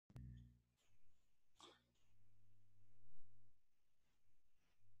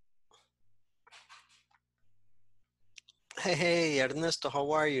Hey, Ernesto, how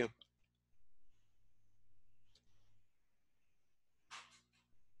are you?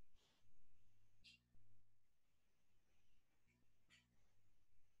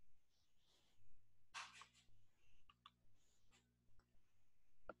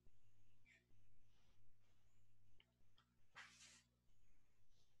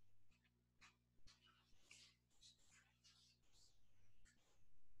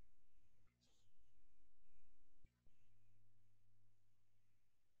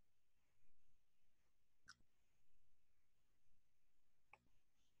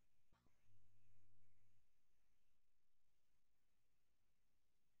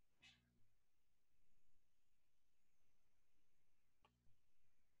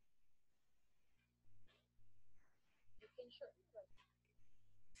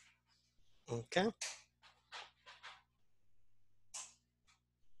 Okay.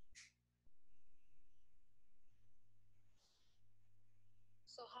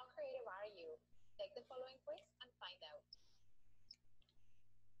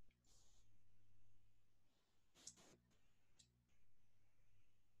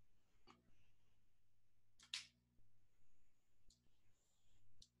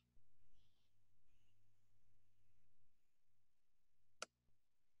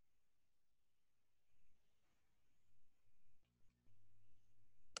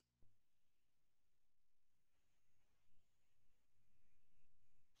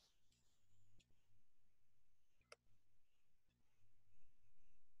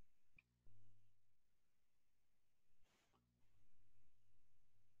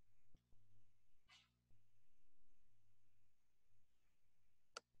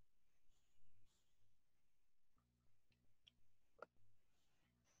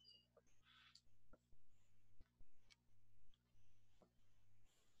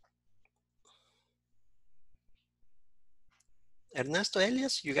 Ernesto,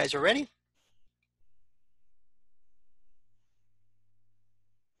 Elias, you guys are ready?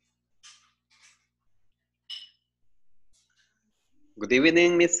 Good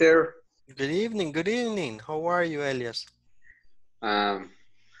evening, Mr. Good evening, good evening. How are you, Elias? Um,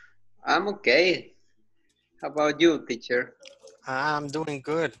 I'm okay. How about you, teacher? I'm doing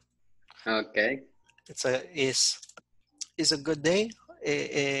good. Okay. It's a good day.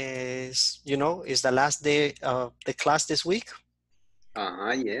 Is the last day of the class this week.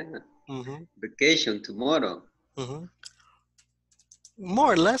 Yeah. Mm-hmm. Vacation tomorrow. Mm-hmm.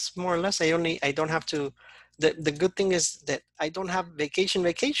 More or less, more or less. I don't have to. The good thing is that I don't have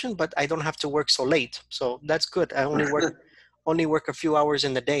vacation, but I don't have to work so late. So that's good. I only work a few hours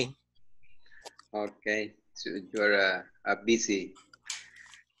in the day. Okay. So you're a Us- busy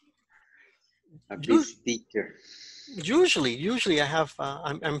teacher. Usually I have.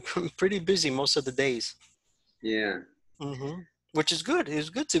 I'm pretty busy most of the days. Yeah. Which is good. It's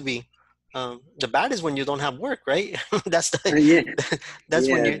good to be. The bad is when you don't have work, right? that's the, Yeah. that's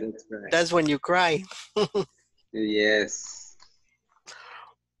when Yeah, you that's right. that's when you cry. Yes.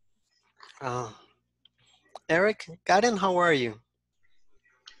 Uh, Eric, Karen, how are you?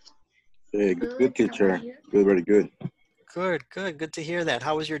 Hey, good teacher. Good, very good. Good to hear that.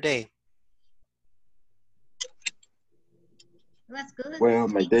 How was your day? Was good. Well,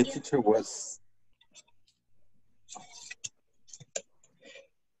 my day teacher was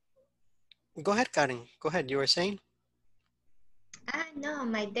Go ahead, Karen. Go ahead. You were saying? No,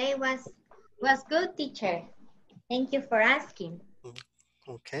 my day was good, teacher. Thank you for asking.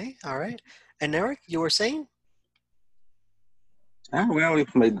 Okay, all right. And Eric, you were saying? well,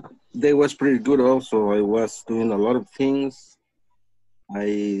 if my day was pretty good also. I was doing a lot of things.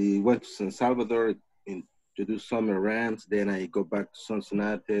 I went to San Salvador to do some errands. Then I go back to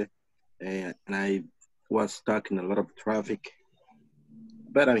Cincinnati, and I was stuck in a lot of traffic.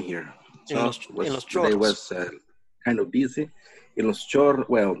 But I'm here. En So los the day chorros. was kind of busy. In Los Chor,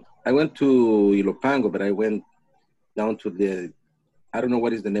 well, I went to Ilopango, but I went down to I don't know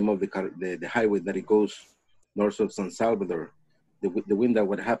what is the name of the highway that it goes north of San Salvador. The wind that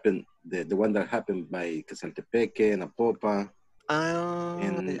would happen, the one that happened by Quesaltepeque and Apopa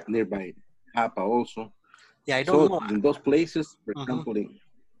and Yeah. nearby Japa also. Yeah, I don't So know. in those places, for Mm-hmm, example,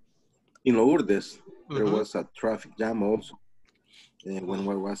 in Lourdes, there mm-hmm. was a traffic jam also. And when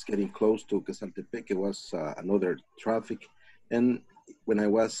I was getting close to Quesaltepeque, it was another traffic. And when I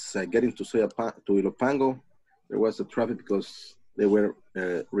was getting to to Ilopango, there was a traffic because they were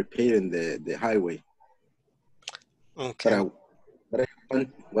repairing the highway. But Okay, I,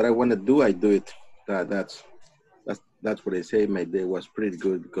 what I want to do, I do it. That's what I say. My day was pretty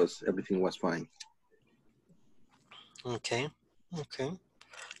good because everything was fine. okay, okay.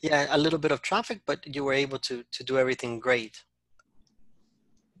 Yeah, a little bit of traffic, but you were able to do everything great.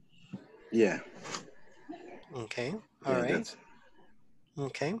 Yeah. Okay, all Yeah, right. that's.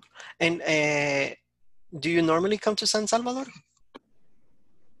 Okay, and do you normally come to San Salvador?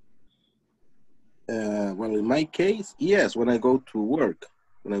 Well, in my case, yes, when I go to work,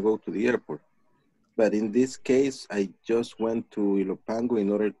 when I go to the airport. But in this case, I just went to Ilopango in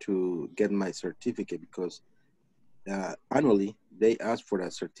order to get my certificate because annually they ask for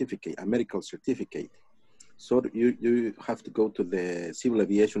a certificate, a medical certificate. So you have to go to the Civil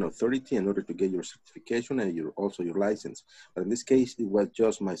Aviation Authority in order to get your certification and also your license. But in this case, it was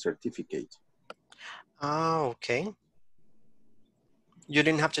just my certificate. Ah, okay. You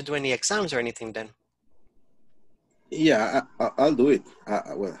didn't have to do any exams or anything then? Yeah, I'll do it.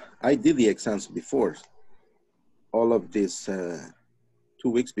 Well, I did the exams before. All of this 2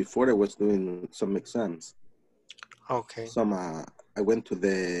 weeks before, I was doing some exams. Okay. Some I went to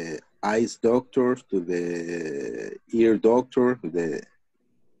the eyes doctor, to the ear doctor,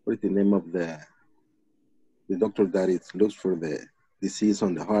 what is the name of the doctor that it looks for the disease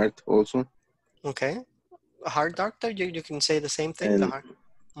on the heart also. Okay. A heart doctor, you can say the same thing, the And heart.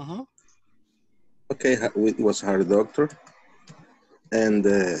 Mm-hmm. okay, it was heart doctor, and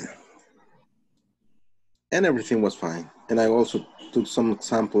everything was fine. And I also took some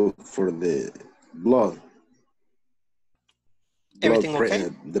sample for the blood. Everything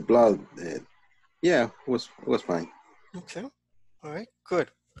okay? The blood. Yeah, was fine. Okay. All right. Good.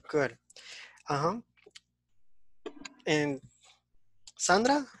 Good. Uh-huh. And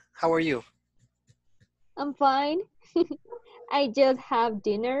Sandra, how are you? I'm fine. I just have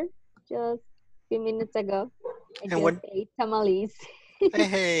dinner just a few minutes ago. I And just what? ate tamales. Hey,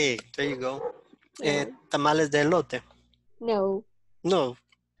 hey, there you go. Yeah. Tamales de elote. No, No,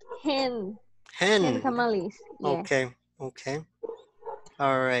 hen. Hen hen. tamales. Yeah. Okay. Okay.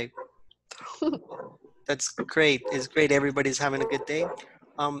 All right. That's great. It's great. Everybody's having a good day.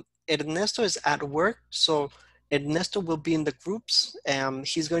 Ernesto is at work, so Ernesto will be in the groups.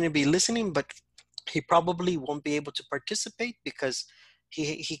 He's going to be listening, but he probably won't be able to participate because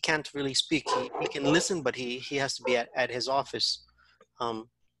he can't really speak. He can listen, but he has to be at his office. Um,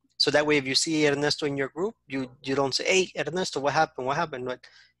 so that way, if you see Ernesto in your group, you don't say, "Hey, Ernesto, what happened? What happened?" What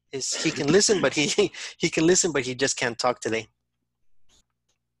is he can listen, but he can listen, but he just can't talk today.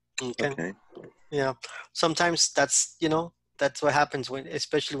 Okay. Okay. Yeah, sometimes that's what happens when,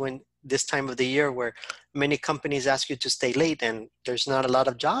 especially when this time of the year where many companies ask you to stay late and there's not a lot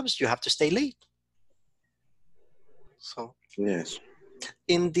of jobs, you have to stay late. So Yes.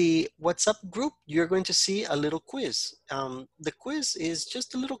 in the WhatsApp group, you're going to see a little quiz. The quiz is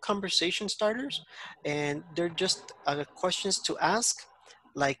just a little conversation starters, and they're just questions to ask.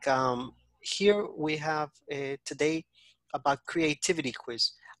 Like here we have today about creativity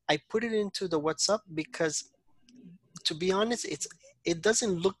quiz. I put it into the WhatsApp because, to be honest, it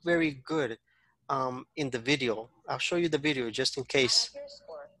doesn't look very good in the video. I'll show you the video just in case.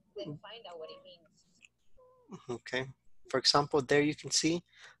 Okay. For example, there you can see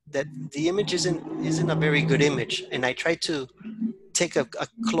that the image isn't a very good image, and I try to take a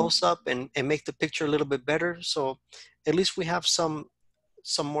close up and make the picture a little bit better. So at least we have some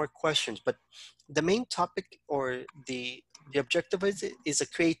more questions. But the main topic or the objective is a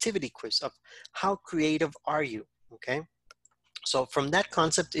creativity quiz of how creative are you? Okay. So from that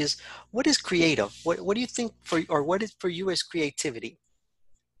concept is, what is creative? What do you think what is for you as creativity?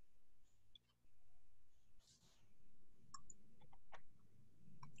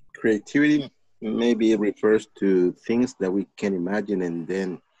 Creativity maybe refers to things that we can imagine and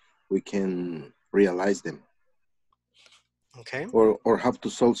then we can realize them. Okay. Or have to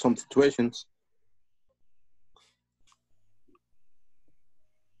solve some situations.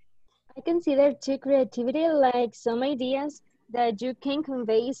 I consider too creativity like some ideas that you can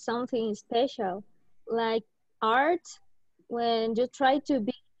convey something special, like art. When you try to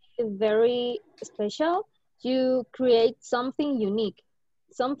be very special, you create something unique,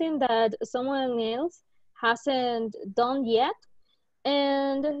 something that someone else hasn't done yet,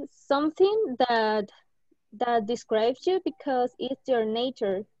 and something that describes you because it's your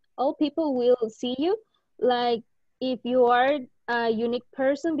nature. All people will see you like if you are a unique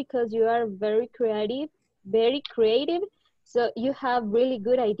person because you are very creative, so you have really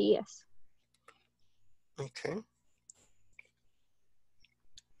good ideas. Okay.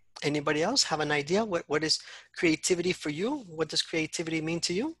 Anybody else have an idea? What is creativity for you? What does creativity mean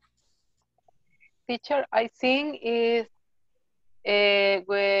to you? Teacher, I think is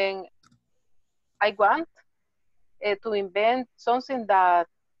when I want to invent something that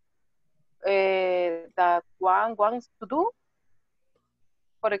one wants to do,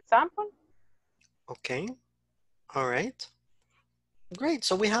 for example. Okay. All right. Great.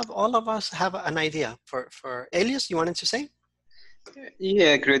 So we have, all of us have an idea. For Elias, you wanted to say?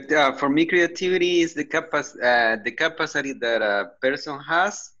 Yeah, for me, creativity is the capacity that a person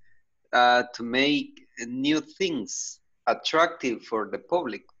has to make new things attractive for the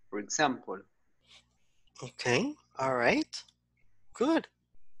public, for example. Okay. All right. Good.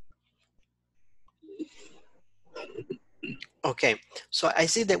 Okay, so I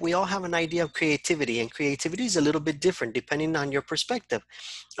see that we all have an idea of creativity, and creativity is a little bit different depending on your perspective.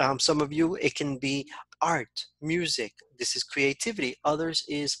 Some of you, it can be art, music. This is creativity. Others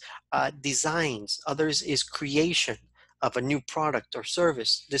is designs. Others is creation of a new product or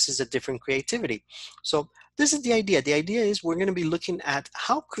service. This is a different creativity. So this is the idea. The idea is we're going to be looking at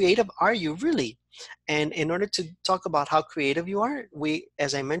how creative are you really? And in order to talk about how creative you are,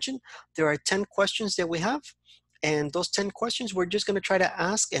 as I mentioned, there are 10 questions that we have. And those 10 questions, we're just going to try to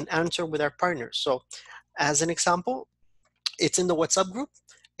ask and answer with our partners. So as an example, it's in the WhatsApp group,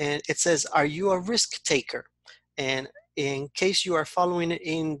 and it says, are you a risk taker? And in case you are following it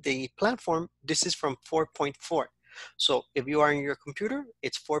in the platform, this is from 4.4. So if you are in your computer,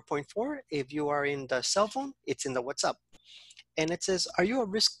 it's 4.4. If you are in the cell phone, it's in the WhatsApp. And it says, are you a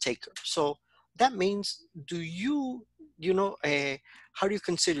risk taker? So that means, do you, how do you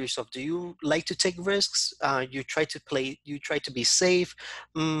consider yourself? Do you like to take risks? You try to be safe.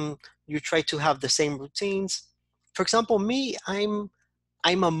 You try to have the same routines. For example, me, I'm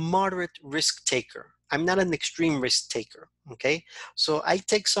a moderate risk taker. I'm not an extreme risk taker, okay? So I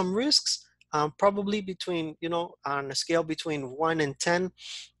take some risks, probably between, on a scale between 1 and 10,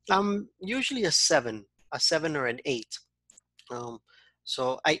 I'm usually a 7 or an 8.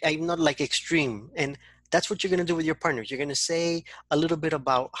 So I'm not like extreme, and that's what you're going to do with your partners. You're going to say a little bit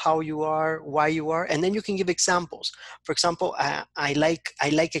about how you are, why you are, and then you can give examples. For example, I like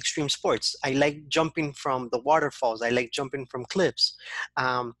extreme sports. I like jumping from the waterfalls. I like jumping from cliffs.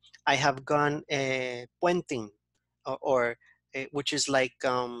 I have gone puenting, which is like,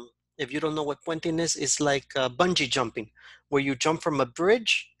 if you don't know what puenting is, it's like bungee jumping, where you jump from a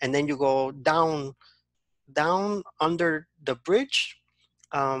bridge and then you go down under the bridge,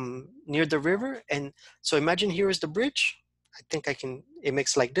 near the river. And so imagine here is the bridge. I think it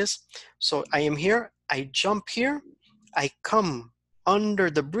makes like this. So I am here, I jump here, I come under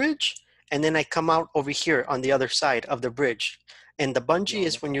the bridge, and then I come out over here on the other side of the bridge. And the bungee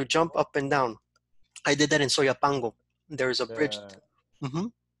is when you jump up and down. I did that in Soyapango. There's a bridge.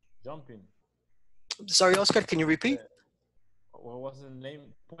 Jumping. Sorry, Oscar, can you repeat? What was the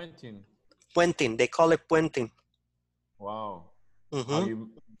name? Pointing. Puenting. They call it puenting. Wow.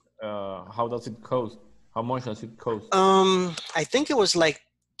 How does it cost? How much does it cost? I think it was like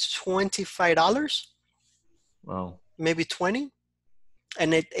 $25. Wow. Maybe 20.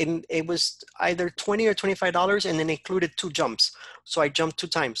 And it was either $20 or $25, and then included 2 jumps. So I jumped 2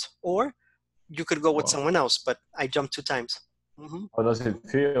 times. Or you could go with someone else, but I jumped 2 times. How does it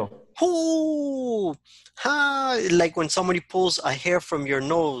feel? Ooh, like when somebody pulls a hair from your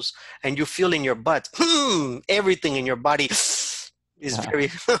nose and you feel in your butt. Everything in your body is very.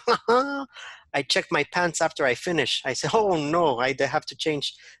 I check my pants after I finish. I say, oh no, I have to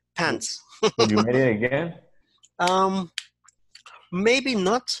change pants. Would you made it again? Maybe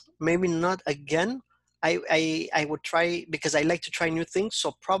not again. I would try, because I like to try new things.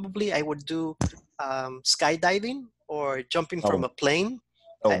 So probably I would do skydiving or jumping from a plane.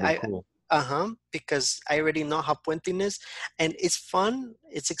 That would be cool. Because I already know how puenting is, and it's fun,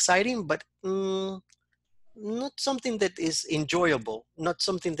 it's exciting, but not something that is enjoyable, not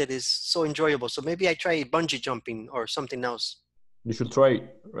something that is so enjoyable. So maybe I try bungee jumping or something else. You should try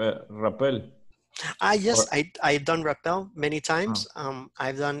rappel. Yes, I've done rappel many times.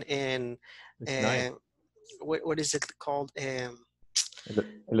 I've done in nice. What is it called? El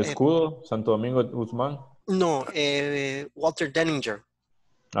Escudo, Santo Domingo Guzmán. No, Walter Denninger.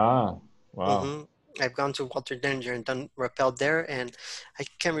 Wow. I've gone to Walter Denninger and done rappel there, and I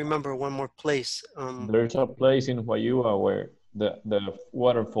can't remember one more place. There's a place in Huayua where the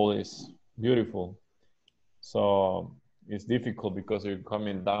waterfall is beautiful. So it's difficult because you're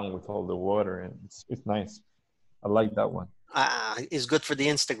coming down with all the water, and it's nice. I like that one. It's good for the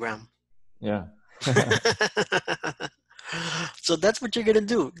Instagram. Yeah. So that's what you're going to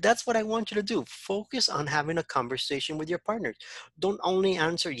do. That's what I want you to do. Focus on having a conversation with your partners. Don't only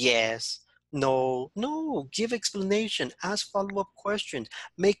answer yes, no. Give explanation. Ask follow-up questions.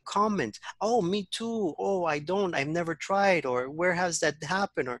 Make comments. Oh, me too. Oh, I've never tried. Or where has that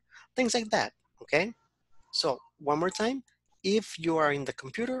happened? Or things like that. Okay? So one more time. If you are in the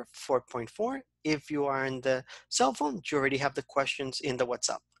computer, 4.4. If you are in the cell phone, you already have the questions in the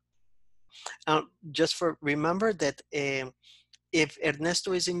WhatsApp. Just for remember that if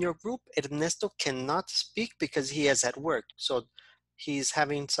Ernesto is in your group, Ernesto cannot speak because he is at work. So he's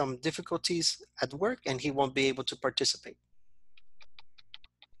having some difficulties at work and he won't be able to participate.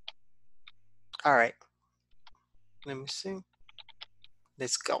 All right, let me see.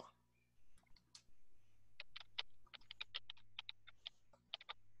 Let's go.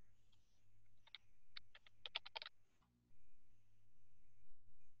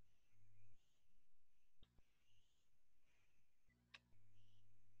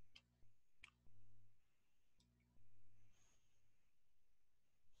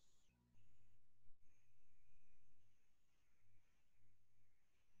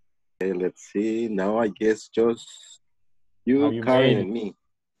 Okay, let's see. Now I guess just Have you, you Karen, made and me.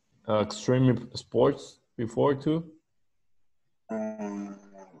 extreme sports before too?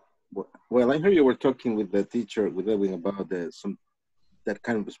 Well, I heard you were talking with the teacher, with Edwin, about that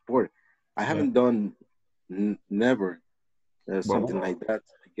kind of sport. I haven't done never something like that.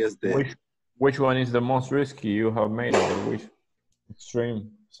 I guess that. Which one is the most risky you have made, or which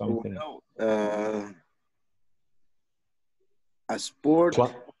extreme something? Well, a sport.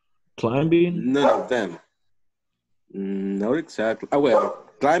 Climbing? None of them. Not exactly. Oh, well,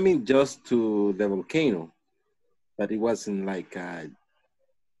 climbing just to the volcano, but it wasn't like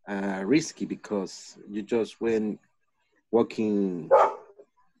risky because you just went walking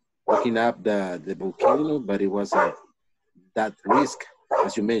up the volcano, but it wasn't that risk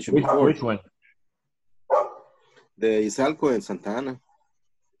as you mentioned before. Which one? The Izalco and Santa Ana.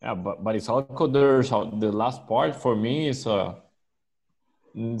 Yeah, but Izalco, there's the last part for me is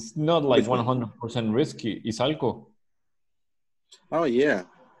it's not like 100% risky. Izalco. Oh yeah.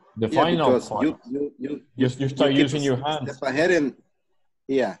 The yeah, final because part. You start you using your hands. Step ahead and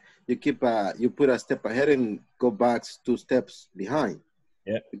you keep you put a step ahead and go back 2 steps behind.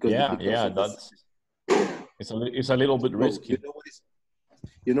 Yeah, because it's a little bit risky.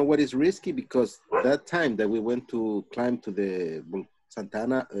 You know what is risky? Because that time that we went to climb to the Santa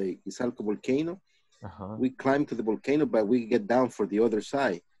Ana Izalco volcano, we climbed to the volcano, but we get down for the other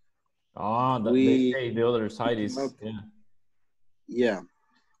side. They say the other side is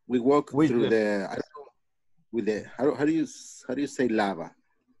we walk through how do you say lava?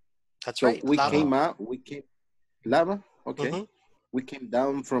 That's right. We lava. came out. Lava. Okay. We came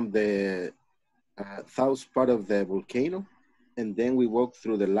down from the south part of the volcano, and then we walked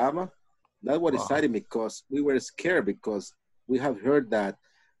through the lava. That was exciting because we were scared because we have heard that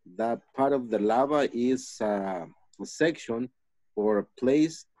part of the lava is a section or a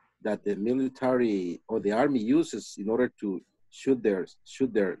place that the military or the army uses in order to shoot their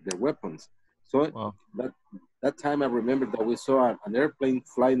weapons. So that time I remember that we saw an airplane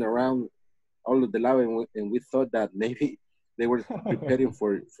flying around all of the lava, and we thought that maybe they were preparing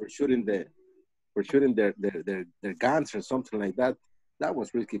for shooting their guns or something like that. That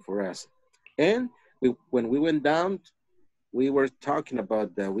was risky for us. And when we went down, we were talking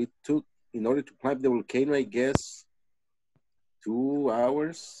about that we took, in order to climb the volcano, I guess 2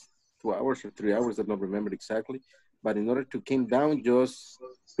 hours or 3 hours, I don't remember exactly. But in order to came down, just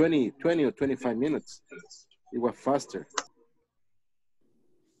 20 or 25 minutes. It was faster.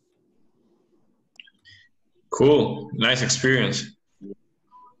 Cool. Nice experience.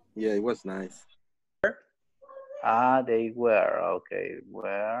 Yeah, it was nice. They were. Okay,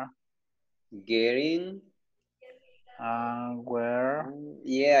 were. Getting. Where?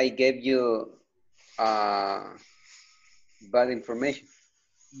 Yeah, I gave you bad information.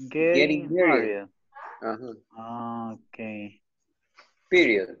 Getting married. Okay.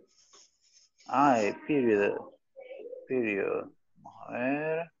 Period. Period. Period. A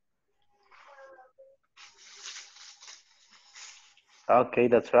ver. Okay,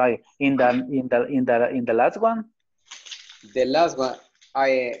 that's right. In the last one? The last one,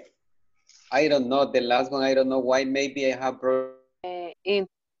 I don't know. The last one, I don't know why. Maybe I have in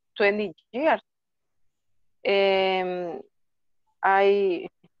 20 years.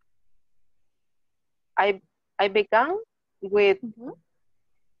 I began with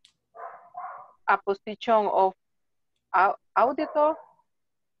a position of auditor,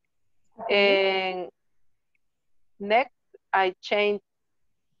 and next I changed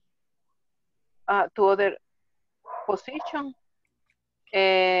to other position,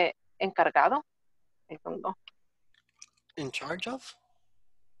 encargado. I don't know. In charge of?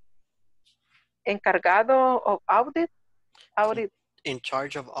 Encargado of audit. In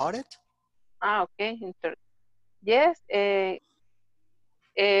charge of audit? Okay. Yes.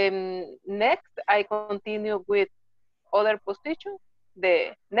 Next, I continue with other position,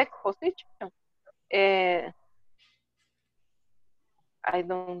 the next position. I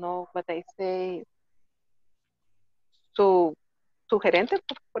don't know what I say. Sugerente,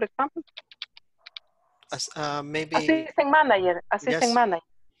 por example. Maybe. Assistant manager. Yes. Manager.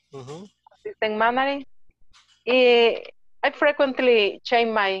 Mm-hmm. Assistant manager. I frequently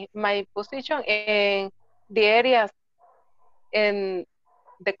change my position in the areas in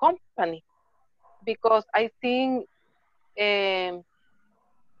the company because I think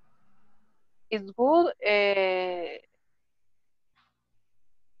it's good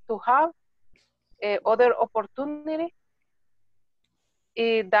to have other opportunity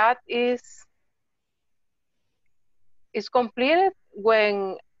that is completed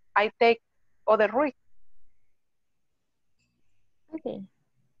when I take other risks. Okay.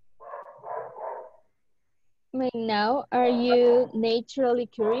 Now, are you naturally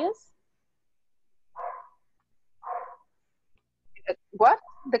curious? What?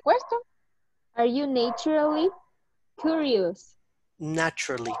 The question? Are you naturally curious?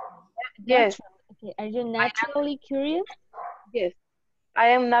 Naturally. Yes. Okay. Are you naturally curious? Yes. I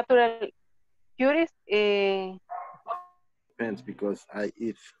am naturally curious. Depends, because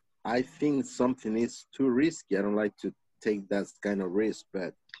if I think something is too risky, I don't like to take that kind of risk.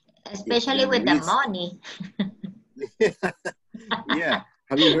 But especially with the money. Yeah.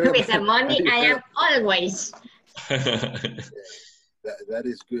 Have you heard? With the money, I am always. That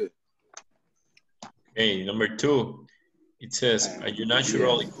is good. Okay, number 2. It says, are you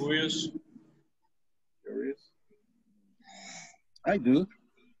naturally curious? Curious? I do.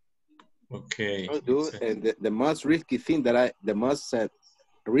 Okay. I do. And the most risky thing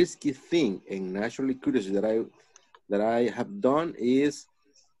risky thing and naturally curious that I have done is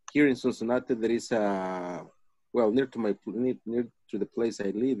here in Sonsonate. There is near to the place I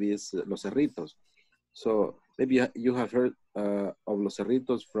live is Los Cerritos. So maybe you have heard of Los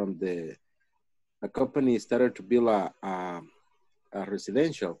Cerritos from a company started to build a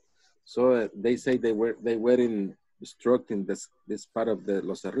residential. So they say they were instructing this part of the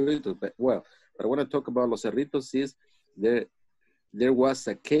Los Cerritos. But what I want to talk about Los Cerritos is there was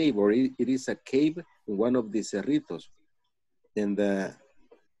a cave, or it is a cave in one of the Cerritos, and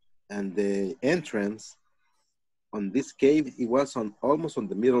the entrance on this cave, it was almost on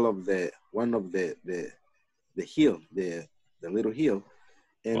the middle of one of the hill, the little hill,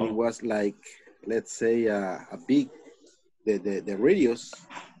 and it was like, let's say a big the radius.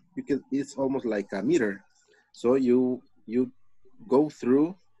 It's almost like a meter. So you go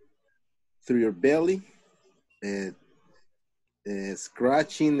through your belly,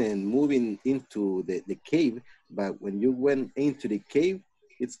 scratching and moving into the cave. But when you went into the cave,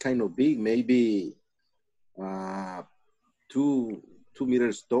 it's kind of big, maybe 2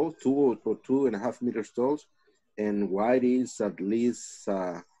 meters tall, 2 or 2.5 meters tall, and wide is at least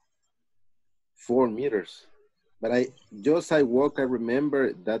 4 meters. But I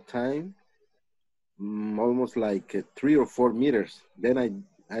remember that time almost like 3 or 4 meters. Then I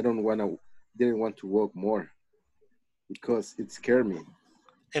didn't want to walk more because it scared me.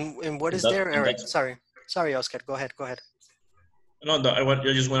 And what is there, Eric? Sorry, Oscar. Go ahead. No, I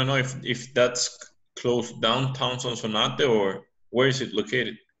just want to know if that's close downtown Sonsonate, or where is it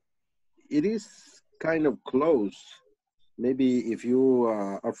located? It is kind of close. Maybe if you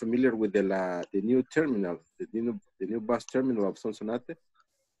are familiar with the new terminal, the new bus terminal of Sonsonate.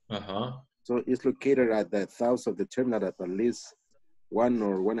 So it's located at the south of the terminal at least 1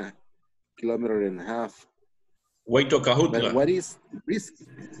 or 1.5 kilometers. Way to Cajutla. But what is risky?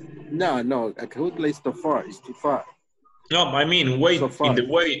 No, Cajutla is too far. It's too far. No, I mean, in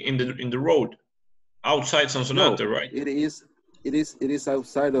the road, outside Sonsonate, right? It is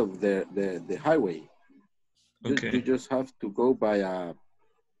outside of the highway. Okay. You just have to go by a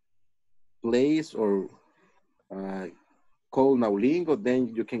place or call Naulingo,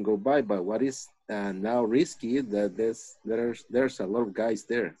 then you can go by. But what is now risky is that there's a lot of guys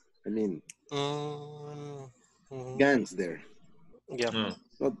there. I mean, gangs there. Yeah.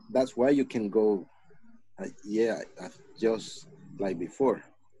 So that's why you can go, just like before.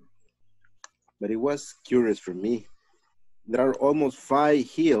 But it was curious for me. There are almost 5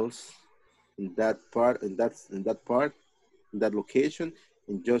 hills in that location,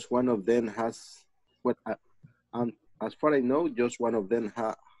 and just one of them has as far as I know, just one of them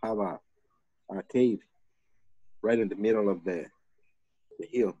have a cave right in the middle of the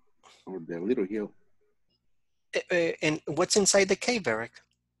hill, or the little hill. And what's inside the cave, Eric?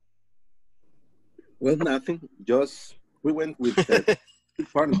 Well, nothing. Just we went with 2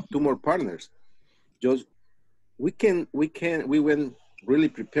 more partners. Just we went really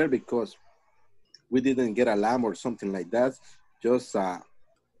prepared because we didn't get a lamp or something like that, just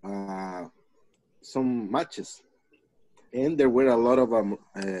some matches. And there were a lot of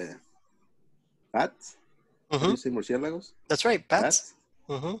bats. How do you say murciélagos? That's right, bats.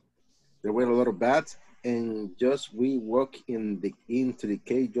 There were a lot of bats, and just we walk into the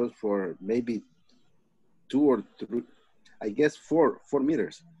cave just for maybe 2 or 3, I guess 4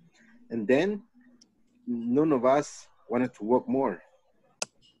 meters. And then none of us wanted to walk more.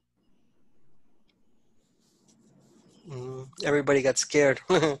 Everybody got scared.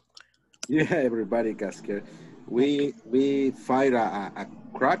 Yeah, everybody got scared. We fired a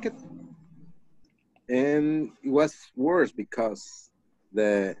crockett, and it was worse because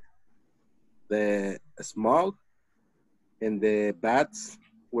the smoke and the bats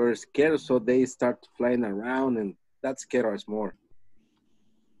were scared, so they start flying around, and that scared us more.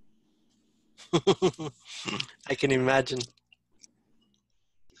 I can imagine.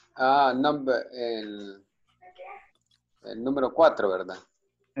 El número 4, ¿verdad?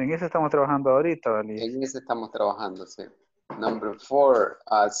 En eso estamos trabajando ahorita, Vali. En ese estamos trabajando, sí. Number 4,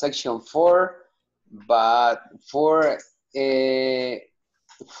 section 4, but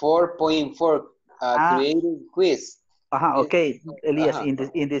 4.4, creative quiz. Okay, Elias,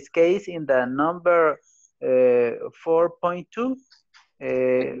 in this case, in the number 4.2,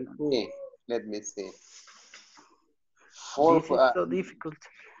 let me see. This is so difficult.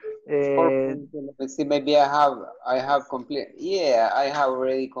 Let me see, maybe I have completed. Yeah, I have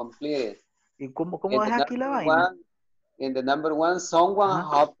already completed. ¿Y cómo es aquí la vaina? In the number 1, someone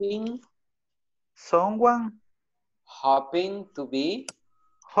hopping. Someone hopping to be.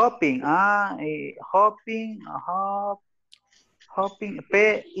 Hopping, hopping,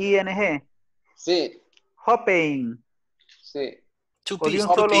 P-I-N-G. Sí. Hopping. Sí. Two P's,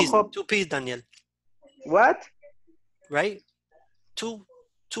 Daniel. What? Right? Two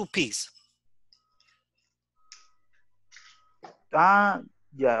P's.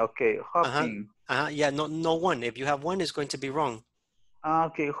 Yeah, okay, hopping. Yeah, no one. If you have one, it's going to be wrong.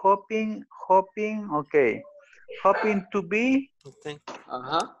 Okay, hopping, okay. Hopping to be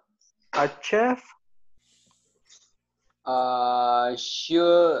a chef.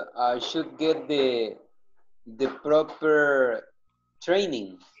 Should get the proper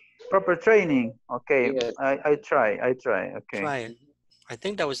training. Proper training. Okay, yes. I try. Okay. Try it. I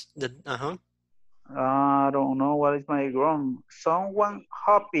think that was the I don't know what is my wrong. Someone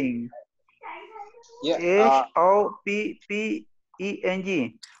hopping. Yeah. H-O-P-P-E-N-G.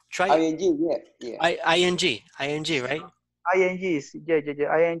 Try I-N-G, yeah. I-N-G, right? I-N-G, yeah.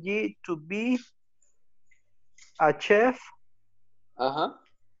 I-N-G to be a chef.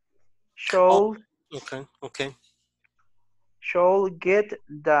 Should okay. Should get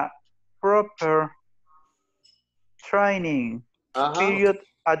the proper training. Period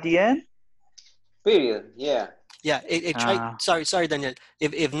at the end. Period, yeah. Yeah, try. Sorry, Daniel.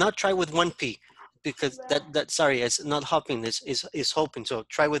 If not, try with 1 P, because that sorry, it's not hopping. Is hoping. So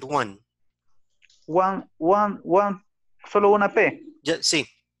try with 1. One. Solo una P. Yeah, sí.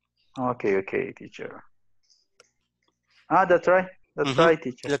 Okay, teacher. That's right. That's right,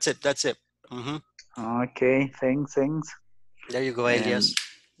 teacher. That's it. Okay, thanks. There you go, Elias.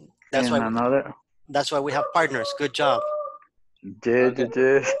 That's why we have partners. Good job.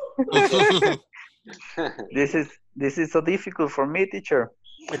 This is so difficult for me, teacher.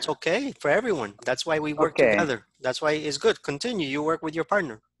 It's okay for everyone. That's why we work together. That's why it's good. Continue. You work with your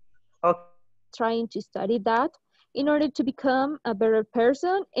partner. Okay. Trying to study that in order to become a better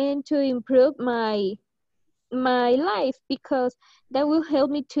person and to improve my life, because that will help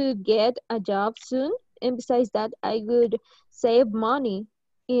me to get a job soon. And besides that, I would save money,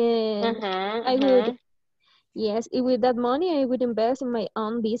 and I would, yes, with that money I would invest in my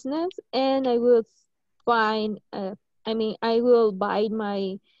own business, and I would find I will buy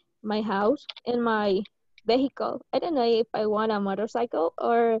my house and my vehicle. I don't know if I want a motorcycle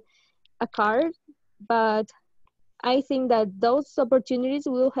or a car, but I think that those opportunities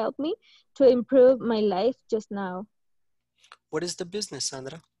will help me to improve my life just now. What is the business,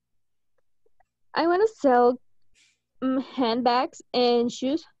 Sandra? I want to sell handbags and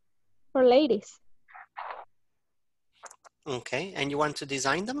shoes for ladies. Okay, and you want to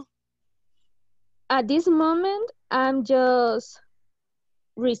design them? At this moment, I'm just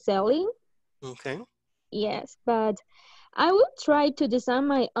reselling. Okay. Yes, but I will try to design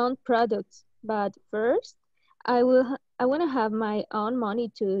my own products. But first, I want to have my own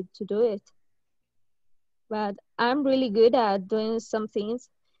money to do it. But I'm really good at doing some things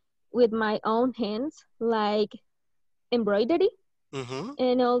with my own hands, like embroidery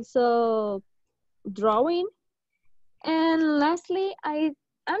and also drawing. And lastly, I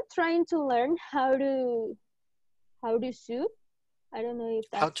I'm trying to learn how to sew. I don't know if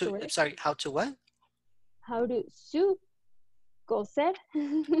How that's to, correct. sorry, how to what? How to sew, coser.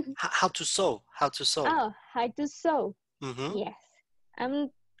 How to sew, how to sew. Oh, how to sew. Mm-hmm. Yes, I'm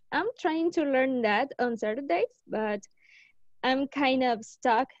I'm trying to learn that on Saturdays, but I'm kind of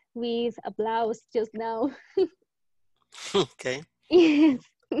stuck with a blouse just now. Okay. Yes,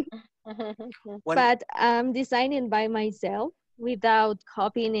 When, but I'm designing by myself without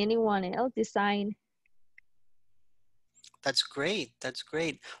copying anyone else design. that's great. That's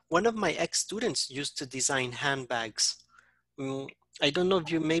great. One of my ex-students used to design handbags. Mm, I don't know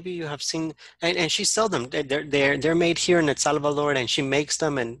if you, maybe you have seen, and she sell them. They're made here in El Salvador, and she makes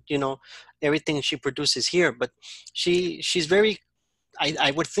them, and you know, everything she produces here. But she's very,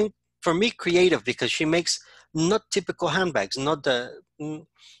 I would think, for me, creative, because she makes not typical handbags, not the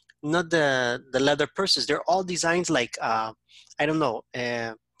leather purses. They're all designs like I don't know,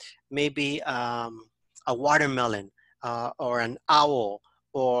 maybe a watermelon, or an owl,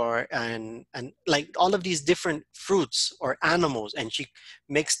 or and like all of these different fruits or animals, and she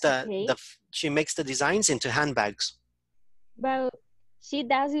makes Okay, she makes the designs into handbags. but she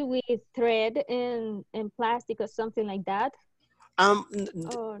does it with thread and plastic or something like that. Um,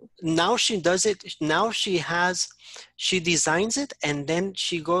 Or Now she does it. Now she designs it, and then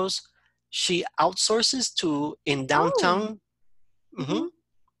she outsources to in oh, downtown. Hmm. mm-hmm.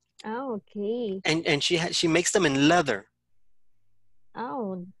 Oh, okay. And she makes them in leather.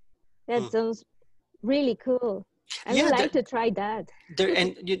 Oh, that Mm. sounds really cool. I would Yeah, like to try that.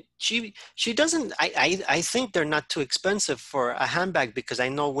 she doesn't. I think they're not too expensive for a handbag, because I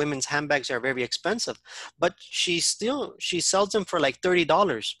know women's handbags are very expensive, but she sells them for like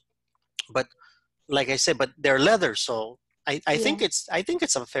 $30. But like I said, but they're leather, so Yeah. I think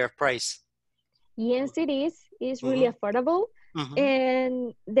it's a fair price. Yes, it is. It's really Hmm. affordable. Hmm.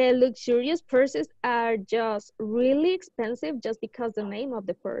 And the luxurious purses are just really expensive just because the name of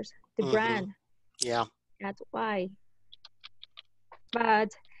the purse, the Hmm. brand. Yeah. That's why. But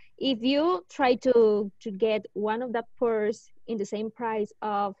if you try to get one of the purse in the same price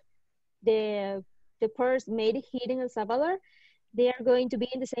of the the purse made here in El Salvador, they are going to be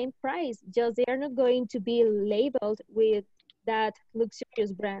in the same price. Just they are not going to be labeled with that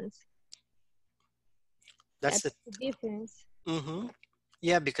luxurious brands. That's That's it. the difference. Hmm.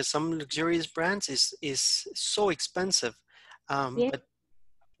 Yeah, because some luxurious brands is so expensive, Yeah. but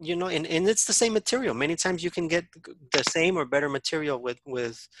you know, and it's the same material. Many times you can get the same or better material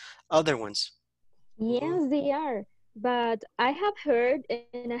with other ones. Hmm. Yes, they are. But I have heard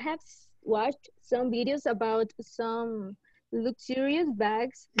and I have watched some videos about some luxurious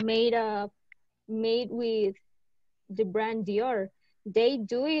bags made with the brand Dior. They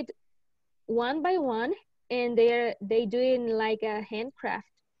do it one by one, and they do it in like a handcraft.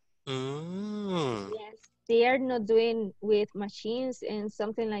 Mm, Yes, they are not doing with machines and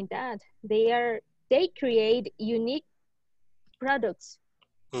something like that. They create unique products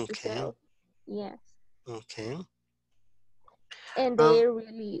to okay, sell. Yes. okay. And Um, they're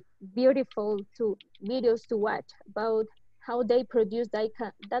really beautiful to videos to watch about how they produce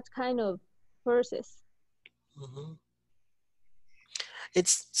that kind of purses. mhm.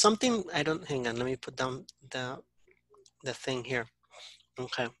 It's something I don't, hang on, let me put down the thing here.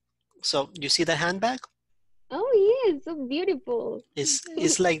 Okay. So you see the handbag? Oh yes, so beautiful.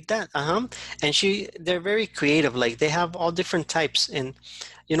 It's like that. Uh-huh. And they're very creative. Like they have all different types, and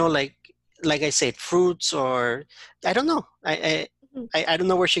you know, like I said, fruits, or I don't know. I don't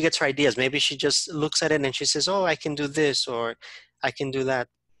know where she gets her ideas. Maybe she just looks at it and she says, "Oh, I can do this," or "I can do that,"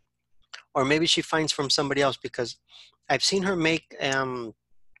 or maybe she finds from somebody else, because I've seen her make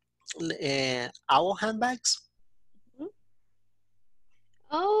owl handbags.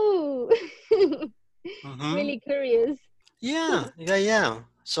 Oh, Mm-hmm. really curious. Yeah, yeah, yeah.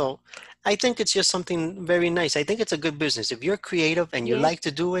 So I think it's just something very nice. I think it's a good business. If you're creative and you Yes, like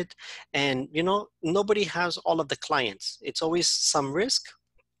to do it, and you know, nobody has all of the clients. It's always some risk,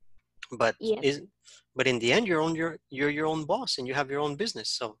 but yes, but in the end, you're your own boss and you have your own business.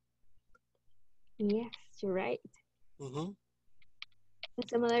 So, yes, you're right. hmm, And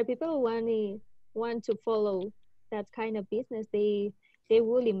some other people want to follow that kind of business. They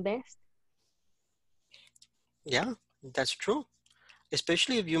will invest. yeah, that's true.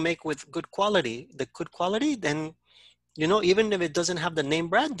 Especially if you make with good quality, the good quality, then you know, even if it doesn't have the name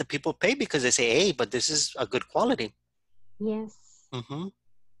brand, the people pay because they say, "Hey, but this is a good quality." Yes, Hmm.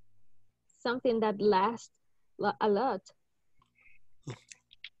 something that lasts a lot.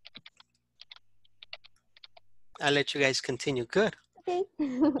 I'll let you guys continue. Good. Okay.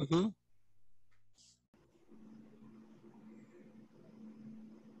 Hmm.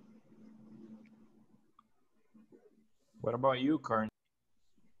 What about you, Karen?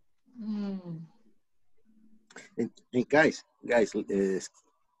 Hey, guys,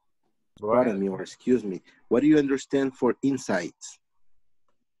 pardon me or excuse me. What do you understand for insights?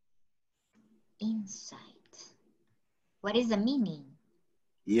 Insight. What is the meaning?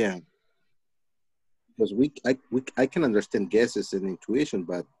 Yeah, because I can understand guesses and intuition,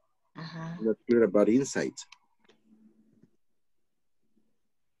 but I'm not clear about insights.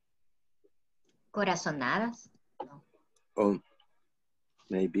 Corazonadas? No. Oh,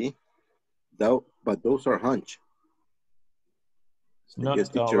 maybe. But those are hunch. Not Yes,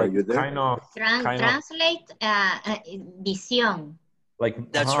 teacher, like are you there? kind of Translate visión. like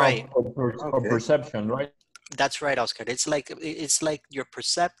That's right. Or perception, right? That's right, Oscar. It's like your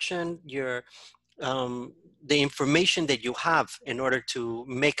perception, your the information that you have in order to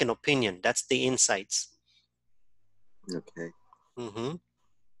make an opinion. That's the insights. Okay. Mm-hmm.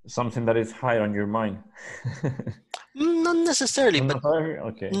 Something that is high on your mind. Not necessarily, but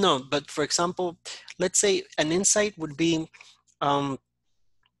okay. No. But for example, let's say an insight would be, for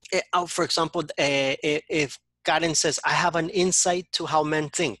example, if Karen says, "I have an insight to how men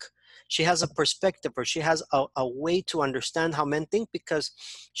think." She has a perspective, or she has a way to understand how men think because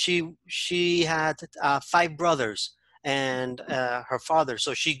she had 5 brothers and her father,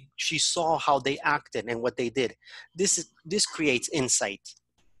 so she saw how they acted and what they did. This creates insight.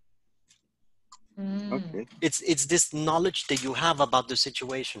 Okay. It's this knowledge that you have about the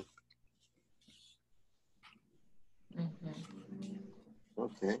situation.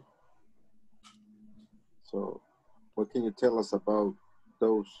 Okay. So, what can you tell us about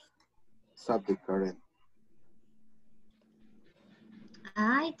those subjects, Karen?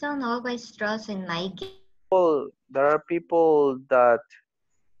 I don't always trust in my There are people that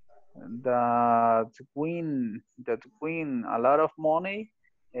win a lot of money,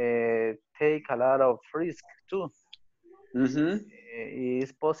 take a lot of risk too.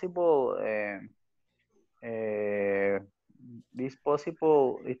 It's possible. It's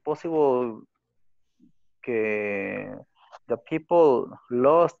possible que the people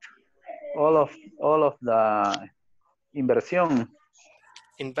lost all of the inversión.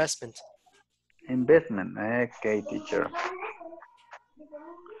 Investment. Okay, teacher.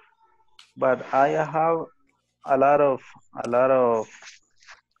 But I have a lot of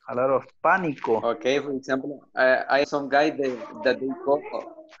pánico. Okay, for example, I have some guy that they go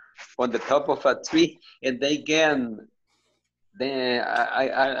on the top of a tree and they can. Then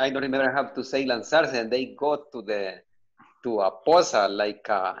I don't remember how to say lanzarse, and they go to a poza like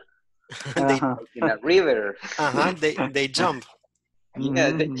in a river. They jump.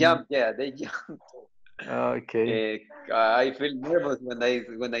 Yeah, they jump. Yeah, they jump. Okay. I feel nervous when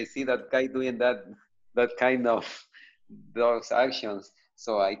I see that guy doing that kind of those actions.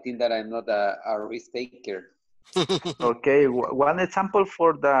 So I think that I'm not a risk taker. Okay, one example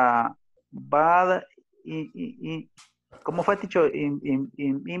for the bad ¿cómo fue dicho?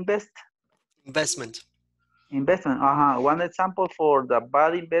 Investment. One example for the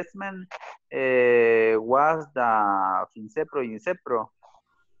bad investment was the Fincepro Incepro.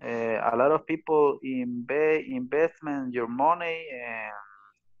 A lot of people investment your money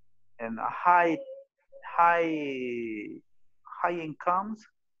and high incomes,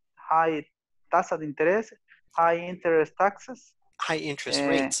 high tasa de interés, high interest taxes, High interest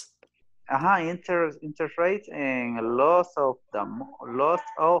rates. Interest rates, and loss of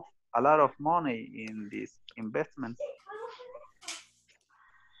a lot of money in this investment.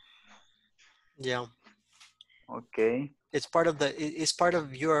 Yeah. Okay. It's part of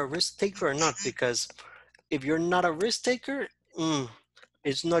your risk taker or not, because if you're not a risk taker,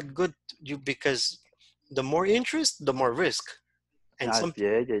 it's not good because the more interest, the more risk. And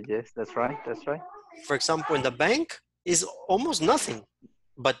yes, that's right. For example, in the bank is almost nothing,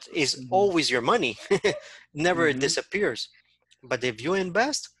 but it's always your money. Never disappears. But if you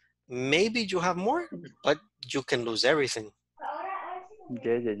invest, maybe you have more, but you can lose everything.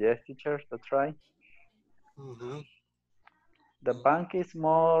 Yes, teacher, that's right. Mm-hmm. The bank is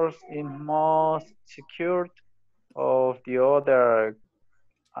more secured of the other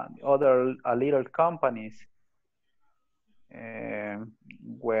little companies.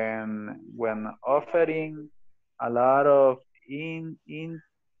 When offering a lot of interests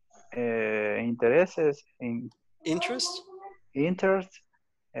in Interest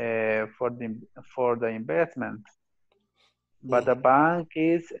for the investment, but the bank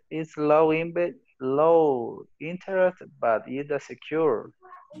is low interest, but it secure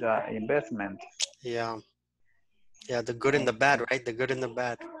the investment. Yeah, the good and the bad, right? The good and the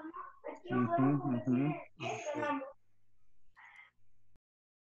bad.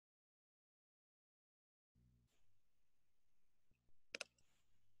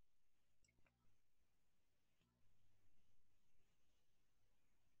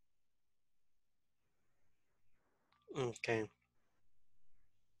 Okay.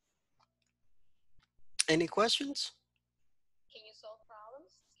 Any questions? Can you solve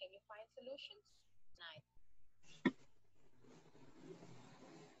problems? Can you find solutions? Nice.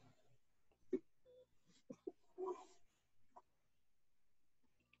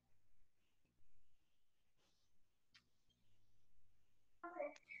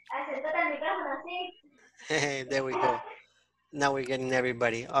 Hey, there we go. Now we're getting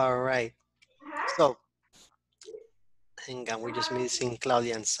everybody. All right. So, hang on. We're just missing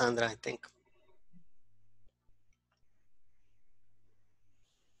Claudia and Sandra, I think.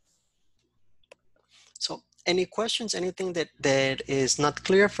 So, any questions? Anything that is not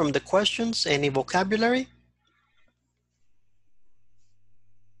clear from the questions? Any vocabulary?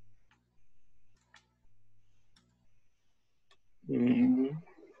 Mm,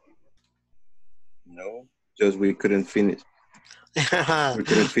 no, just we couldn't finish. We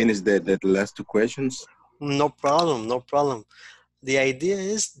couldn't finish the last two questions. No problem. No problem. The idea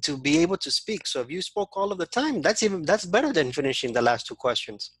is to be able to speak. So if you spoke all of the time, that's better than finishing the last two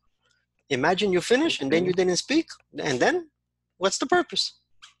questions. Imagine you finish and then you didn't speak, and then what's the purpose?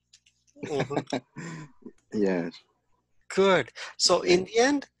 Yes. Good. So in the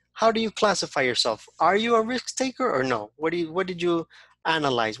end, how do you classify yourself? Are you a risk taker or no? What did you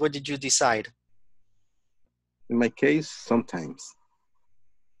analyze? What did you decide? In my case, sometimes.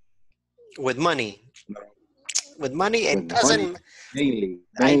 With money. With money, it With doesn't. Money,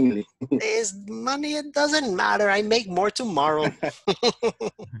 mainly. Is money? It doesn't matter. I make more tomorrow.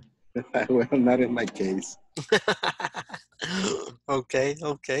 Well, not in my case. Okay.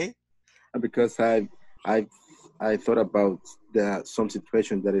 Okay. Because I thought about some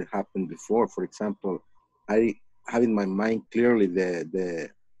situation that had happened before. For example, I have in my mind clearly the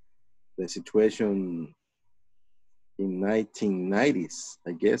situation in 1990s,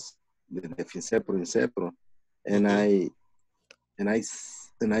 I guess, the FINSEPRO, and I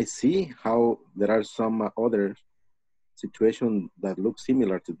see how there are some other situations that look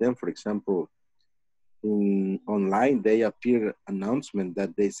similar to them. For example, in online they appear announcement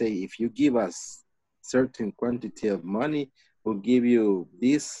that they say if you give us certain quantity of money, we'll give you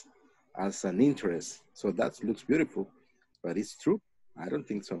this as an interest. So that looks beautiful, but it's true? I don't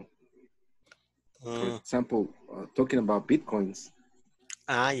think so. For example, talking about Bitcoins.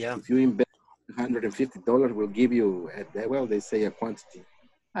 Yeah. If you invest $150, we'll give you, well, they say a quantity.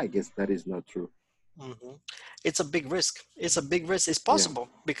 I guess that is not true. It's a big risk. It's a big risk. It's possible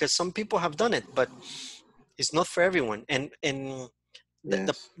because some people have done it, but it's not for everyone. And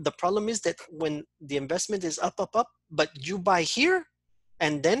the problem is that when the investment is up, but you buy here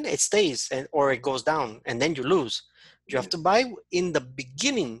and then it stays or it goes down and then you lose. You have to buy in the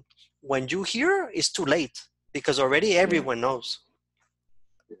beginning. When you hear, it's too late because already everyone knows.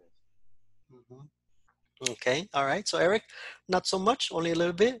 Okay. All right. So Eric, not so much, only a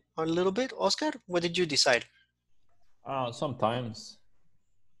little bit. Oscar, what did you decide? Sometimes,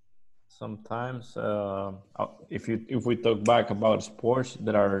 if we talk back about sports,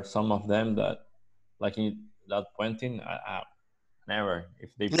 there are some of them that, like in that pointing, I never.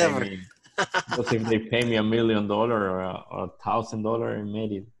 If they pay me, because if they pay me $1 million or $1,000, I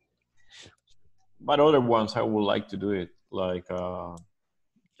made it. But other ones, I would like to do it, like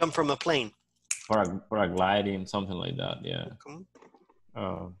jump from a plane, paragliding, something like that. Yeah.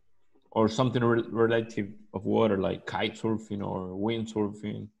 Or something relative of water, like kite surfing or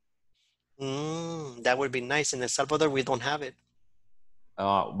windsurfing. That would be nice. In El Salvador, we don't have it.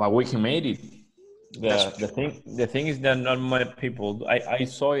 But we can make it. The thing is that not many people. I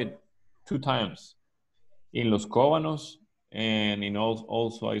saw it 2 times in Los Cóbanos, and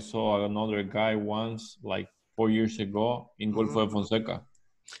also I saw another guy once, like 4 years ago, in Golfo de Fonseca.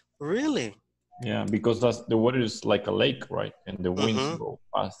 Really? Yeah, because the water is like a lake, right? And the winds go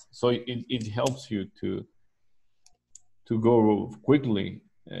fast, so it helps you to go quickly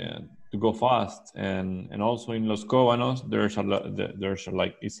and to go fast. And also in Los Cóbanos,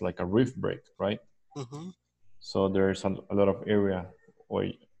 it's like a reef break, right? So there's a lot of area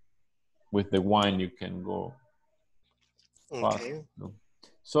where with the wine you can go fast.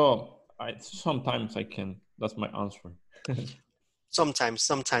 So sometimes I can. That's my answer.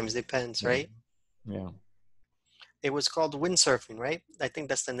 Sometimes depends, right? Yeah. It was called windsurfing, right? I think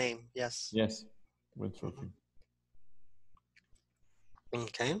that's the name. Yes. Yes, windsurfing.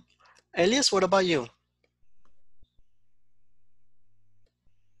 Okay. Elias, what about you?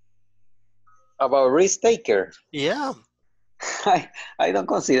 About risk taker? Yeah. I don't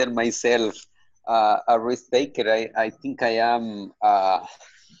consider myself a risk taker. I think I am, how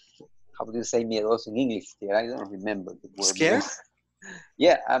do you say miedoso in English? I don't remember the word. Scared?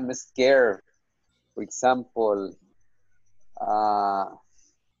 Yeah, I'm scared. For example, to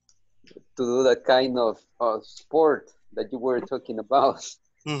do the kind of sport that you were talking about.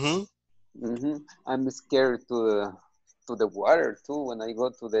 Mm-hmm. I'm scared to the water too. When I go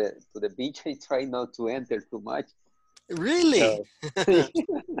to the beach, I try not to enter too much. Really? So,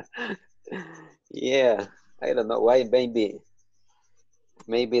 yeah, I don't know why.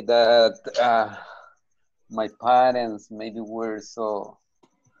 Maybe that my parents maybe were so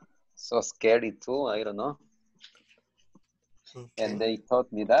scary too. I don't know, and Okay. they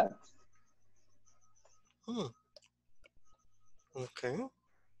taught me that. Hmm. Okay.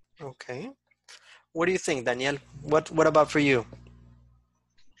 Okay. What do you think, Daniel? What about for you?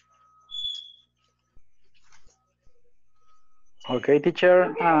 Okay,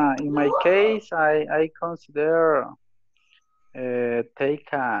 teacher. In my case, I consider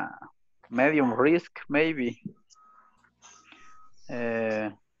take a medium risk maybe uh,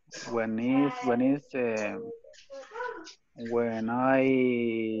 when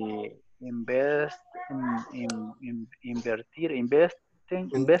I invest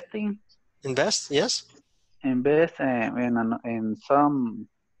In, invest? Yes. invest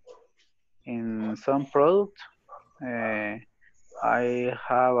in some product. Uh, I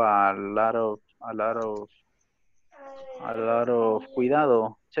have a lot of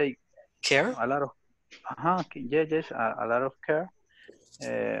cuidado. Take Care? a lot of yes, a lot of care.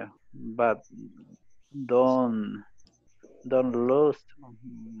 But don't don't lose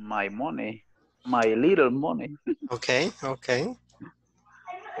my money, my little money. Okay. Okay.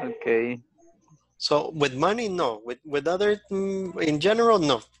 Okay. So with money, no. With other, in general,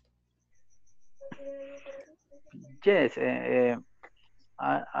 no. Yes,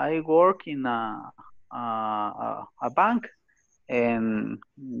 I work in a bank, and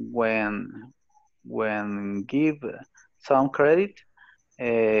when give some credit,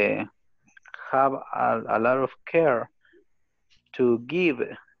 uh, have a lot of care to give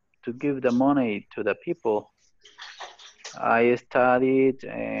the money to the people. I studied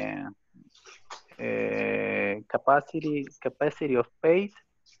capacity of pay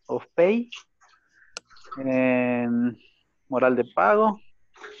and moral de pago,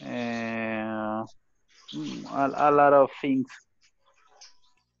 uh, a lot of things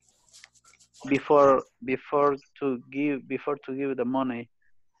before to give the money.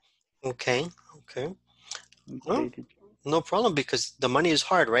 Okay. Okay. Okay, No, no problem, because the money is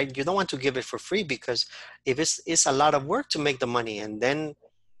hard, right? You don't want to give it for free, because if it's a lot of work to make the money and then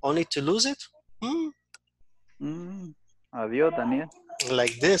only to lose it, Adiós, Daniel.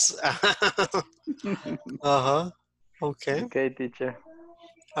 like this. Uh-huh. Okay. Okay, teacher.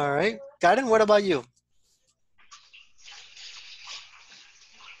 All right. Karen, what about you?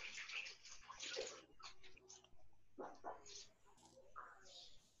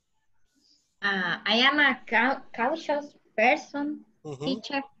 I am a cautious person,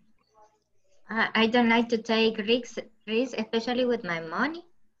 teacher. I don't like to take risks, especially with my money.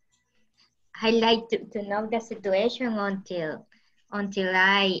 I like to know the situation until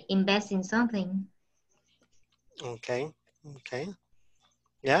I invest in something. Okay. Okay.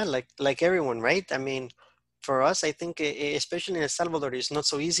 Yeah, like everyone, right? I mean, for us, I think, especially in El Salvador, it's not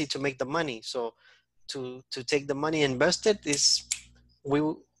so easy to make the money. So to take the money and invest it is,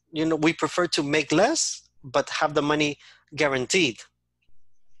 we prefer to make less but have the money guaranteed.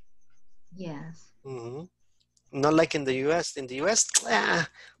 Yes. Not like in the U.S. In the U.S.,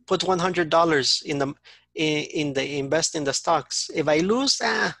 put $100 in the invest in the stocks. If I lose,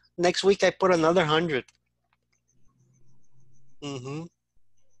 next week I put another 100.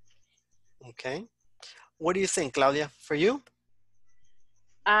 Okay. What do you think, Claudia? For you?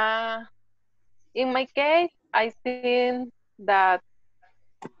 In my case, I think that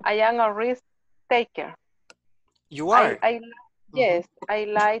I am a risk taker. You are? Yes, I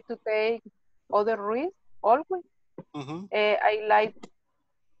like to take other risks always. I like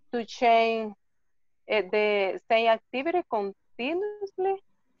to change the same activity continuously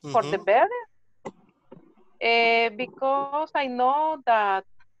for the better, because I know that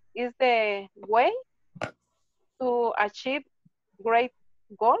is the way to achieve great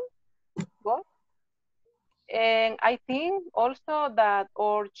goals. And I think also that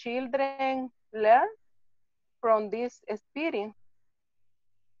our children learn from this experience.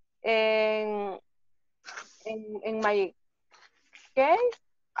 And in my case,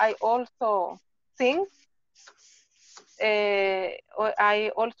 I also think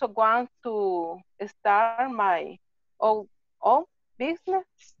I also want to start my own business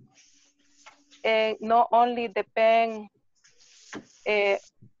and not only depend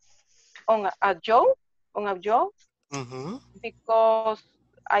on a job, because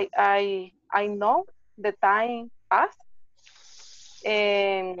I know the time pass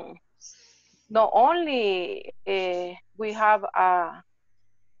And not only we have a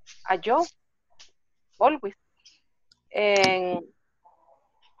job always, and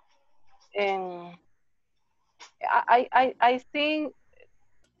I think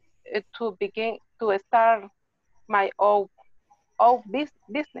to begin to start my own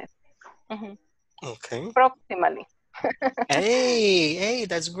business. Mhm. Okay. Approximately. Hey,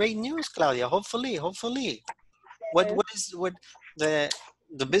 that's great news, Claudia. Hopefully. What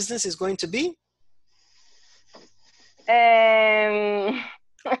the business is going to be?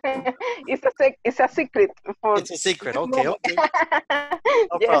 It's a secret for It's a secret. this Okay, moment. okay.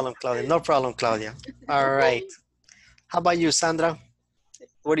 No Yes. problem, Claudia. No problem, Claudia. All right. How about you, Sandra?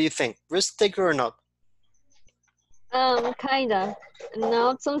 What do you think? Risk taker or not? Kinda.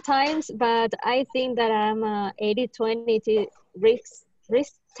 Not sometimes, but I think that I'm a 80-20 to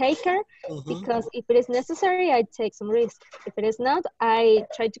risk taker Mm-hmm. because if it is necessary, I take some risk. If it is not, I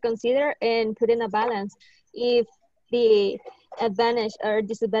try to consider and put in a balance if the advantage or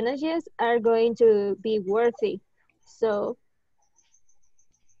disadvantages are going to be worthy. So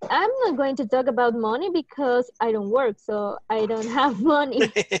I'm not going to talk about money because I don't work, so I don't have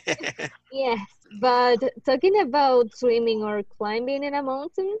money. Yes, but talking about swimming or climbing in a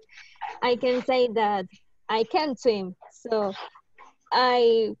mountain, I can say that I can swim. So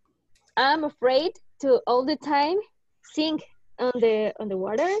I am afraid to all the time sink on the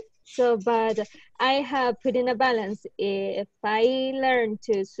water. So, but I have put in a balance. If I learn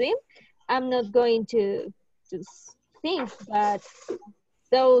to swim, I'm not going to sink. But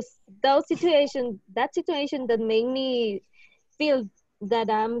those situations, that situation that made me feel that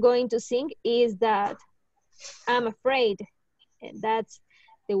I'm going to sink is that I'm afraid. And that's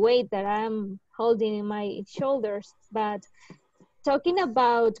the weight that I'm holding in my shoulders. But talking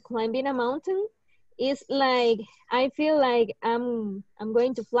about climbing a mountain is like I feel like I'm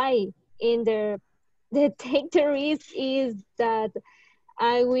going to fly in there. The take the risk is that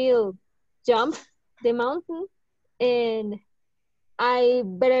I will jump the mountain and I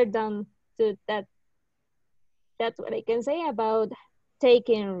better than to that. That's what I can say about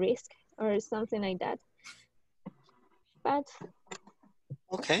taking risk or something like that. But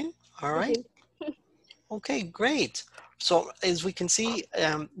Okay. All that's right. it. Okay, great. So as we can see,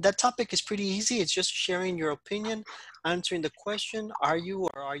 that topic is pretty easy. It's just sharing your opinion, answering the question, are you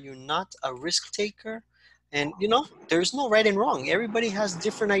or are you not a risk taker? And there's no right and wrong. Everybody has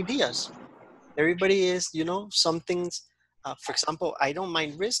different ideas. Everybody is, some things, for example, I don't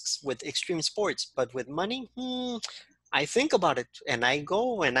mind risks with extreme sports, but with money, I think about it and I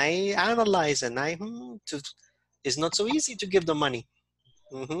go and I analyze and it's not so easy to give the money.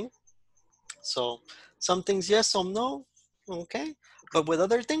 Hmm. So some things yes, some no. Okay. But with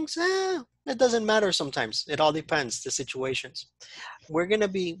other things, it doesn't matter sometimes. It all depends, the situations. We're going to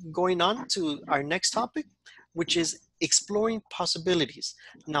be going on to our next topic, which is exploring possibilities.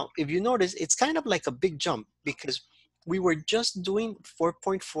 Now, if you notice, it's kind of like a big jump because we were just doing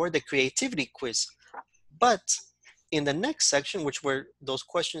 4.4, the creativity quiz. But in the next section, which were those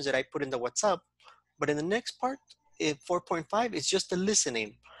questions that I put in the WhatsApp, but in the next part, 4.5, it's just the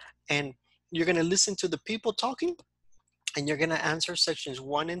listening. And you're going to listen to the people talking and you're going to answer sections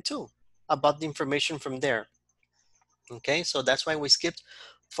 1 and 2 about the information from there. Okay, so that's why we skipped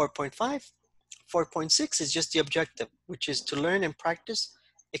 4.5. 4.6 is just the objective, which is to learn and practice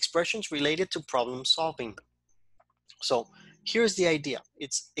expressions related to problem solving. So here's the idea.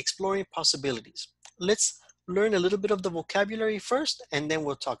 It's exploring possibilities. Let's learn a little bit of the vocabulary first, and then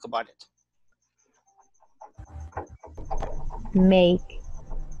we'll talk about it. Make,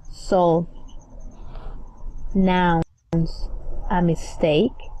 solve, nouns, a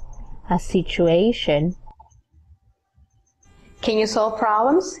mistake, a situation. Can you solve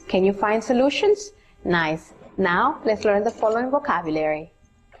problems? Can you find solutions? Nice. Now let's learn the following vocabulary.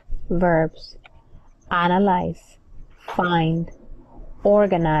 Verbs: analyze, find,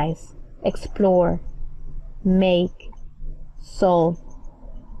 organize, explore, make, solve.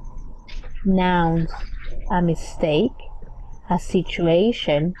 Nouns: a mistake, a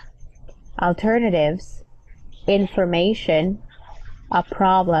situation, alternatives, information, a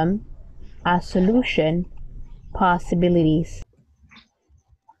problem, a solution, possibilities.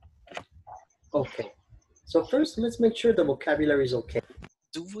 Okay, so first let's make sure the vocabulary is okay.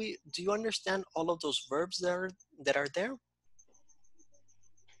 Do you understand all of those verbs that are there?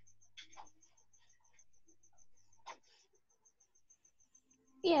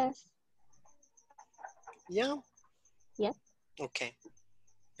 Yes. Yeah? Yes. Okay.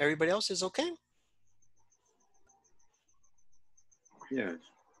 Everybody else is okay? Yes.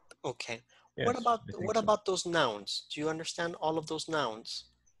 Okay. Yes, What I think what so. about those nouns? Do you understand all of those nouns?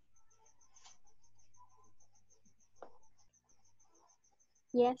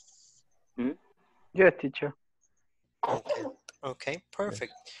 Yes. Yes, teacher. Okay. Okay,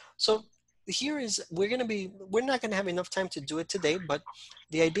 perfect. So here is, we're not gonna have enough time to do it today, but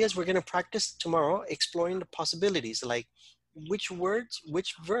the idea is we're gonna practice tomorrow exploring the possibilities, like which words,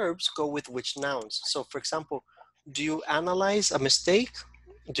 which verbs go with which nouns. So for example, do you analyze a mistake?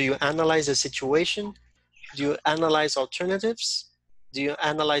 Do you analyze a situation? Do you analyze alternatives? Do you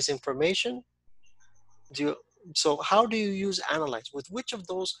analyze information? So how do you use analyze? With which of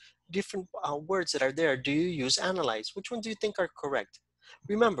those different words that are there do you use analyze? Which one do you think are correct?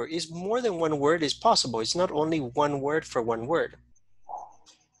 Remember, is more than one word is possible. It's not only one word for one word.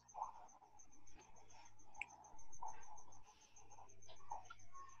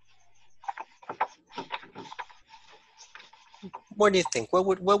 What do you think?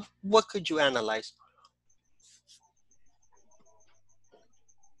 What could you analyze?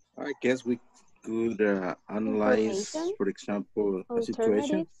 I guess we could analyze, Information, for example, a situation.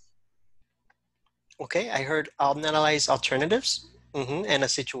 alternatives, Okay, I heard analyze alternatives and a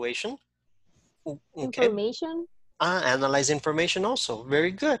situation. Okay. information, Analyze information also.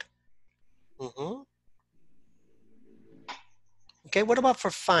 Very good. Okay, what about for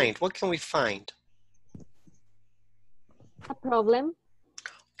find? What can we find? a problem,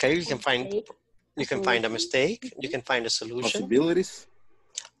 Okay, you can find mistake, a mistake. You can find a solution. Possibilities.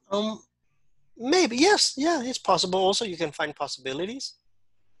 Maybe, yes, yeah, it's possible. Also, you can find possibilities.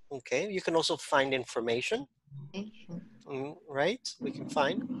 Okay, you can also find information. Right, we can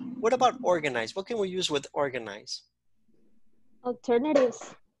find. What about organize? What can we use with organize?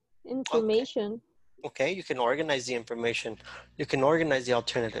 alternatives, information. Okay, you can organize the information. You can organize the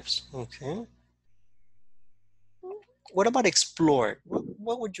alternatives. Okay. What about explore?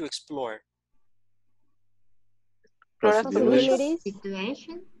 What would you explore? Possibilities.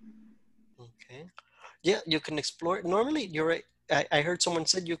 Situation. Okay. Yeah, you can explore. Normally, you're right. I heard someone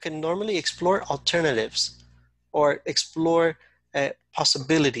said you can normally explore alternatives or explore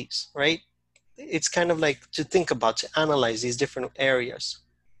possibilities, right? It's kind of like to think about, to analyze these different areas.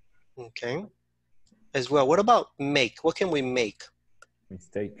 Okay. As well. What about make? What can we make?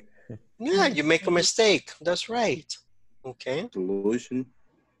 Mistake. Yeah, you make a mistake. That's right. Okay. Solution.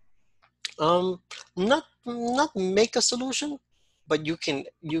 Not make a solution, but you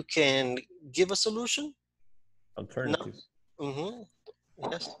can give a solution. Alternatives. No.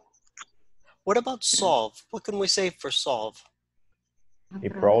 Yes. What about solve? What can we say for solve? A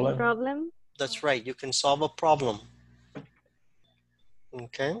problem. Problem. That's right. You can solve a problem.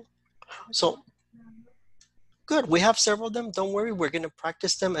 Okay. So good. We have several of them. Don't worry. We're going to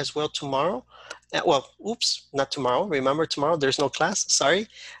practice them as well tomorrow. Well, oops, not tomorrow. Remember, tomorrow there's no class. Sorry.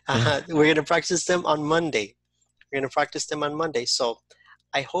 We're going to practice them on Monday. We're going to practice them on Monday. So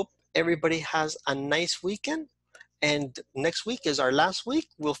I hope everybody has a nice weekend. And next week is our last week.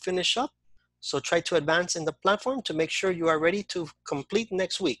 We'll finish up. So try to advance in the platform to make sure you are ready to complete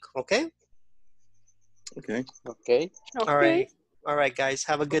next week. Okay? Okay. Okay. All right. All right, guys.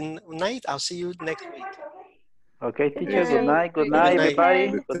 Have a good night. I'll see you next week. Okay, Good teacher. Good night. Good night, night. everybody.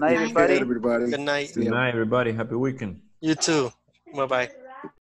 Good night, Take care, everybody. everybody. Good night. Good night, everybody. Happy weekend. You too. Bye-bye.